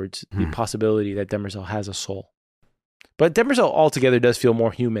exhortation towards the possibility that Demerzel has a soul. But Demerzel altogether does feel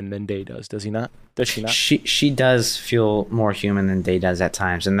more human than Day does he not? Does she not? She does feel more human than Day does at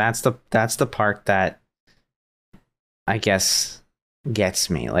times, and that's the part that I guess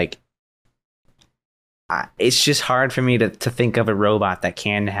gets me. Like, it's just hard for me to think of a robot that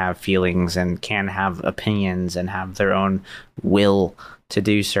can have feelings and can have opinions and have their own will to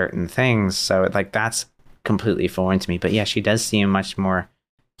do certain things. So like that's completely foreign to me. But yeah, she does seem much more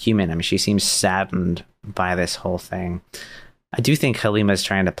human. I mean, she seems saddened by this whole thing. I do think Halima's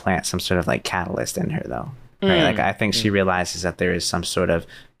trying to plant some sort of like catalyst in her, though. Right? Like I think she realizes that there is some sort of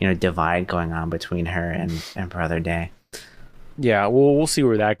divide going on between her and Brother Day. Yeah, well, we'll see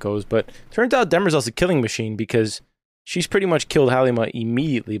where that goes. But turns out Demerzel's a killing machine, because she's pretty much killed Halima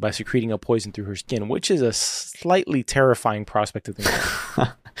immediately by secreting a poison through her skin, which is a slightly terrifying prospect to think of.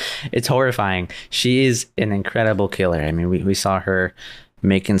 It's horrifying. She is an incredible killer. I mean, we saw her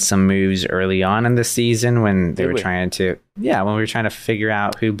making some moves early on in the season when they were trying to figure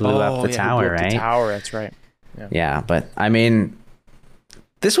out who blew up the tower, right? The tower, that's right. Yeah, but I mean,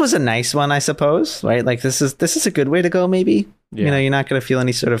 this was a nice one, I suppose, right? Like this is a good way to go, maybe. Yeah. You're not going to feel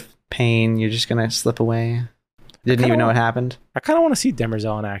any sort of pain. You're just going to slip away. Didn't even know what happened. I kind of want to see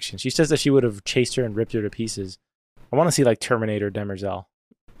Demerzel in action. She says that she would have chased her and ripped her to pieces. I want to see like Terminator Demerzel.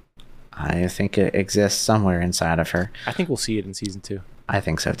 I think it exists somewhere inside of her. I think we'll see it in season 2. I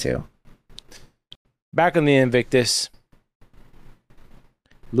think so too. Back on the Invictus,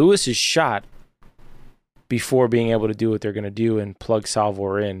 Lewis is shot before being able to do what they're going to do and plug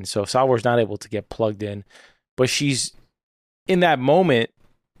Salvor in. So Salvor's not able to get plugged in, but she's in that moment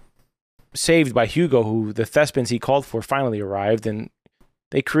saved by Hugo, who the Thespins he called for finally arrived, and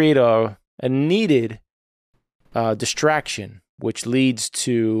they create a needed distraction, which leads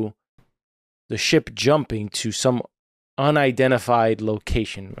to the ship jumping to some unidentified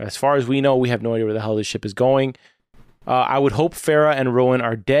location. As far as we know, we have no idea where the hell this ship is going. I would hope Farah and Rowan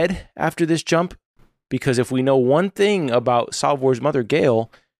are dead after this jump, because if we know one thing about Salvor's mother,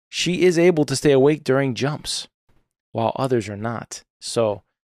 Gale, she is able to stay awake during jumps, while others are not. So,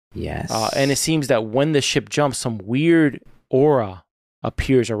 yes. And it seems that when the ship jumps, some weird aura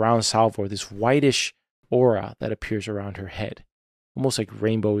appears around Salvor, this whitish aura that appears around her head, almost like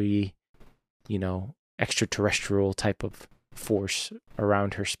rainbowy, extraterrestrial type of force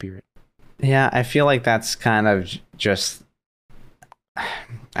around her spirit. Yeah, I feel like that's kind of just,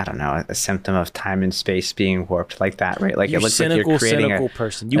 I don't know, a symptom of time and space being warped like that, right? Like it looks like you're creating cynical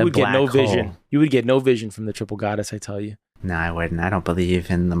person. You would get no vision. Hole. You would get no vision from the Triple Goddess, I tell you. No, I wouldn't. I don't believe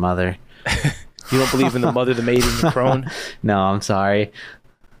in the mother. You don't believe in the mother, the maiden, the crone? No, I'm sorry.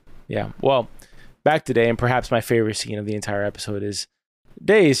 Yeah. Well, back to Day, and perhaps my favorite scene of the entire episode is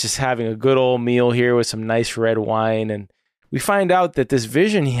Day is just having a good old meal here with some nice red wine, and we find out that this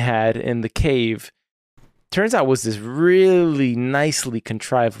vision he had in the cave turns out was this really nicely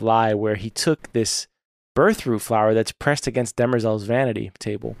contrived lie where he took this birthroot flower that's pressed against Demerzel's vanity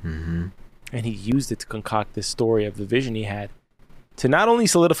table, and he used it to concoct this story of the vision he had to not only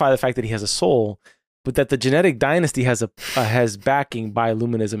solidify the fact that he has a soul, but that the genetic dynasty has backing by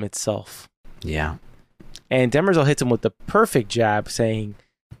Luminism itself. Yeah. And Demerzel hits him with the perfect jab, saying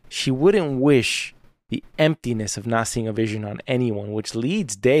she wouldn't wish the emptiness of not seeing a vision on anyone, which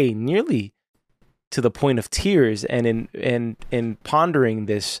leads Day nearly to the point of tears. And in pondering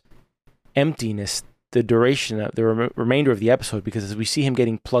this emptiness, the duration of the remainder of the episode, because as we see him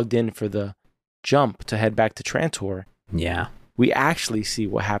getting plugged in for the jump to head back to Trantor, yeah, we actually see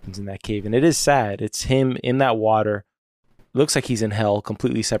what happens in that cave. And it is sad. It's him in that water. Looks like he's in hell,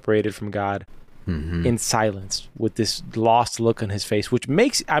 completely separated from God. In silence with this lost look on his face, which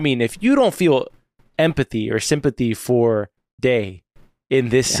makes, I mean, if you don't feel empathy or sympathy for Day in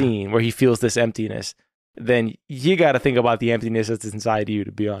this scene where he feels this emptiness, then you got to think about the emptiness that's inside you,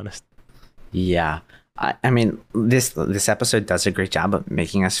 to be honest. Yeah. I mean, this episode does a great job of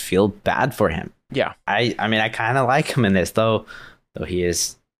making us feel bad for him. Yeah. I mean, I kind of like him in this, though he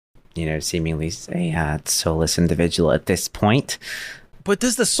is, seemingly a soulless individual at this point. But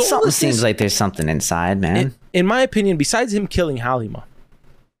does the soullessness... Something seems like there's something inside, man. In my opinion, besides him killing Halima,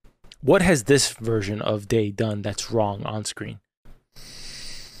 what has this version of Day done that's wrong on screen?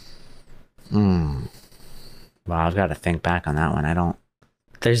 Well, I've got to think back on that one.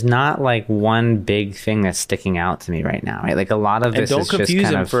 There's not like one big thing that's sticking out to me right now, right? Like a lot of this is just kind of... don't confuse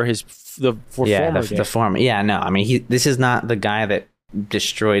him for the former. Yeah, no, I mean, this is not the guy that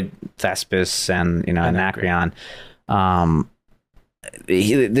destroyed Thespis and, Anacreon.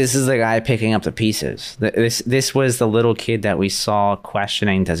 This is the guy picking up the pieces. This was the little kid that we saw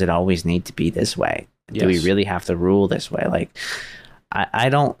questioning, does it always need to be this way? Do we really have to rule this way? Like, I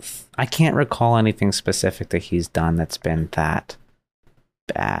can't recall anything specific that he's done that's been that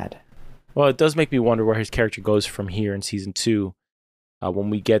bad. Well, it does make me wonder where his character goes from here in season 2 when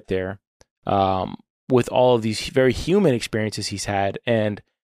we get there, with all of these very human experiences he's had, and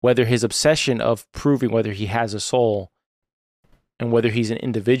whether his obsession of proving whether he has a soul and whether he's an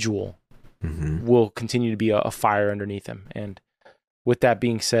individual will continue to be a fire underneath him. And with that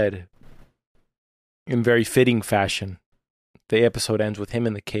being said, in very fitting fashion, the episode ends with him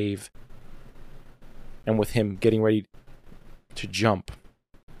in the cave and with him getting ready to jump.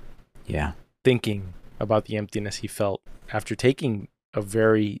 Yeah. Thinking about the emptiness he felt after taking a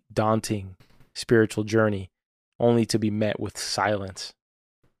very daunting spiritual journey, only to be met with silence,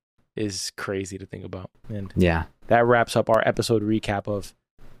 is crazy to think about. And that wraps up our episode recap of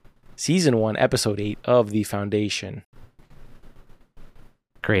season 1, episode 8 of The Foundation.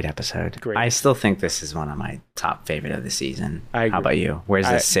 Great episode. I still think this is one of my top favorite of the season. How about you? Where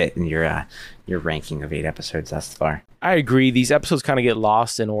does this sit in your ranking of 8 episodes thus far? I agree. These episodes kind of get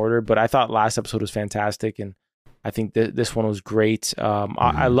lost in order, but I thought last episode was fantastic, and I think this one was great.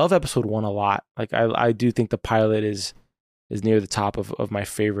 I love episode 1 a lot. Like I do think the pilot is near the top of my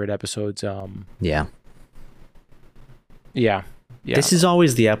favorite episodes. Yeah. This is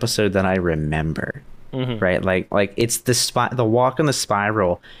always the episode that I remember. Right, like it's the walk on the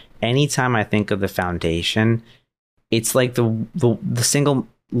spiral. Anytime I think of the Foundation, it's like the single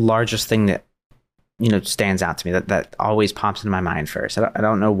largest thing that stands out to me, that always pops into my mind first. I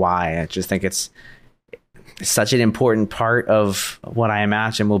don't know why. I just think it's such an important part of what I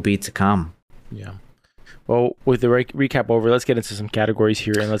imagine will be to come. Yeah. Well, with the recap over, let's get into some categories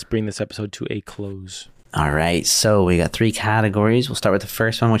here and let's bring this episode to a close. All right, so we got 3 categories. We'll start with the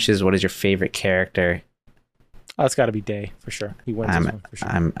first one, which is, what is your favorite character? Oh, it's got to be Day, for sure. He wins this one, for sure.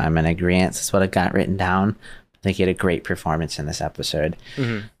 I'm in agreement. That's what I got written down. I think he had a great performance in this episode.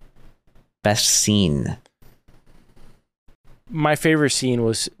 Best scene? My favorite scene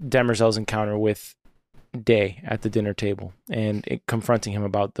was Demerzel's encounter with Day at the dinner table and confronting him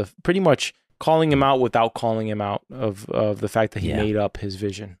about pretty much calling him out without calling him out of the fact that he made up his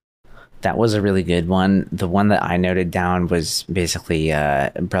vision. That was a really good one. The one that I noted down was basically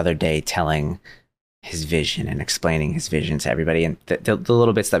Brother Day telling his vision and explaining his vision to everybody, and the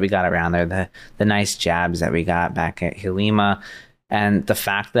little bits that we got around there, the nice jabs that we got back at Halima, and the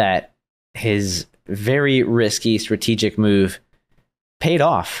fact that his very risky strategic move paid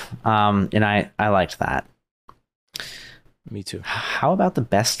off. And I liked that. Me too. How about the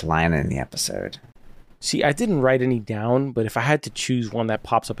best line in the episode? See, I didn't write any down, but if I had to choose one that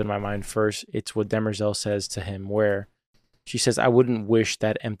pops up in my mind first, it's what Demerzel says to him, where she says, "I wouldn't wish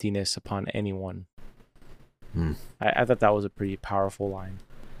that emptiness upon anyone," I thought that was a pretty powerful line.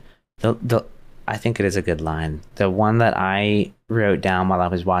 I think it is a good line. The one that I wrote down while I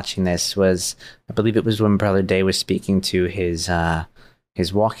was watching this was, I believe it was when Brother Day was speaking to his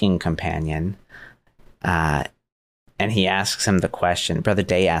walking companion, and he asks him the question. Brother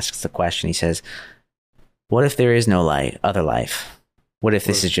Day asks the question. He says, "What if there is no other life? What if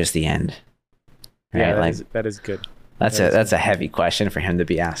this is just the end?" Right? Yeah, that is good. That's a heavy question for him to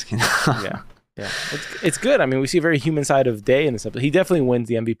be asking. Yeah. It's good. I mean, we see a very human side of Day in this episode. He definitely wins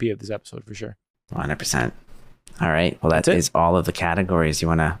the MVP of this episode for sure. 100%. All right. Well, that is all of the categories. You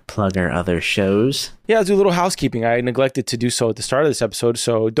want to plug our other shows? Yeah, I'll do a little housekeeping. I neglected to do so at the start of this episode,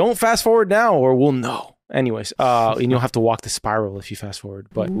 so don't fast forward now or we'll know. Anyways, and you'll have to walk the spiral if you fast forward.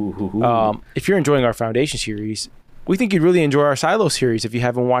 But if you're enjoying our Foundation series, we think you'd really enjoy our Silo series. If you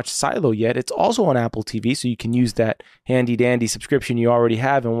haven't watched Silo yet, it's also on Apple TV, so you can use that handy-dandy subscription you already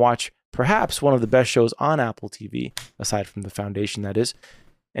have and watch perhaps one of the best shows on Apple TV, aside from the Foundation, that is.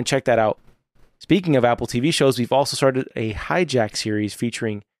 And check that out. Speaking of Apple TV shows, we've also started a Hijack series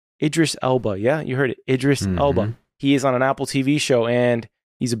featuring Idris Elba. Yeah, you heard it. Idris Elba. He is on an Apple TV show, and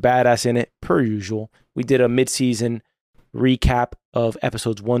he's a badass in it, per usual. We did a mid-season recap of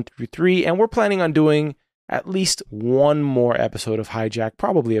episodes 1 through 3, and we're planning on doing at least one more episode of Hijack,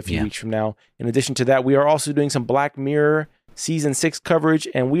 probably a few weeks from now. In addition to that, we are also doing some Black Mirror Season 6 coverage,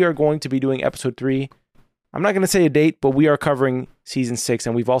 and we are going to be doing episode 3. I'm not going to say a date, but we are covering Season 6,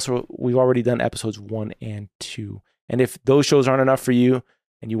 and we've already done episodes 1 and 2. And if those shows aren't enough for you,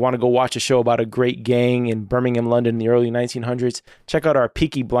 and you want to go watch a show about a great gang in Birmingham, London in the early 1900s, check out our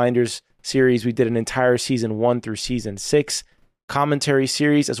Peaky Blinders series. We did an entire Season 1 through Season 6 commentary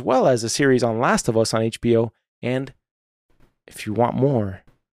series, as well as a series on Last of Us on HBO. And if you want more,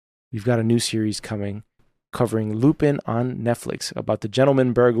 we've got a new series coming covering Lupin on Netflix about the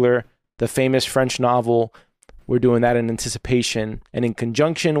gentleman burglar, the famous French novel. We're doing that in anticipation and in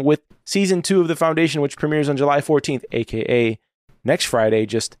conjunction with Season 2 of The Foundation, which premieres on July 14th, aka next Friday,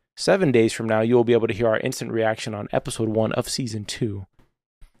 just 7 days from now. You'll be able to hear our instant reaction on episode 1 of Season 2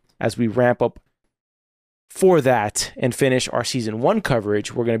 as we ramp up for that and finish our Season 1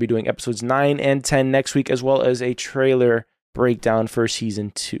 coverage. We're going to be doing episodes 9 and 10 next week, as well as a trailer breakdown for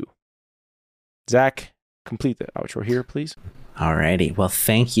Season 2. Zach, complete the outro here, please. Alrighty. Well,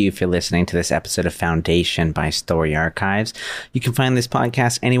 thank you for listening to this episode of Foundation by Story Archives. You can find this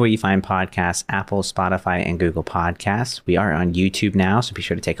podcast anywhere you find podcasts, Apple, Spotify, and Google Podcasts. We are on YouTube now, so be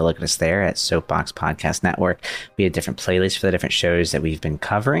sure to take a look at us there at Soapbox Podcast Network. We have different playlists for the different shows that we've been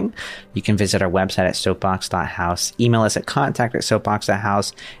covering. You can visit our website at soapbox.house, email us at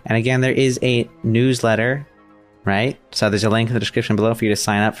contact@soapbox.house. And again, there is a newsletter, right? So there's a link in the description below for you to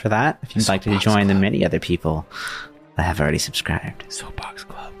sign up for that if you'd like to join the many other people that have already subscribed. Soapbox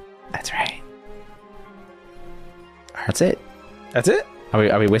Club. That's right. That's it. That's it?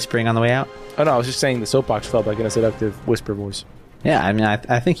 Are we whispering on the way out? Oh, no, I was just saying the Soapbox Club, like in a seductive whisper voice. Yeah, I mean,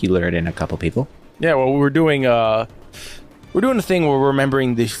 I think you lured in a couple people. Yeah, well, we're doing a thing where we're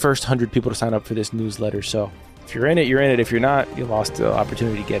remembering the first 100 people to sign up for this newsletter. So if you're in it, you're in it. If you're not, you lost the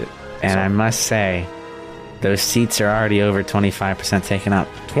opportunity to get it. And I must say, those seats are already over 25% taken up.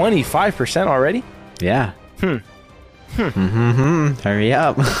 25% already? Yeah. Hurry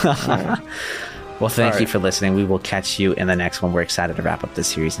up. Well, thank you for listening. We will catch you in the next one. We're excited to wrap up this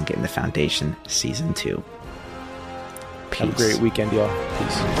series and get into Foundation Season 2. Peace. Have a great weekend, y'all.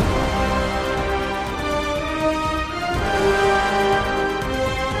 Peace.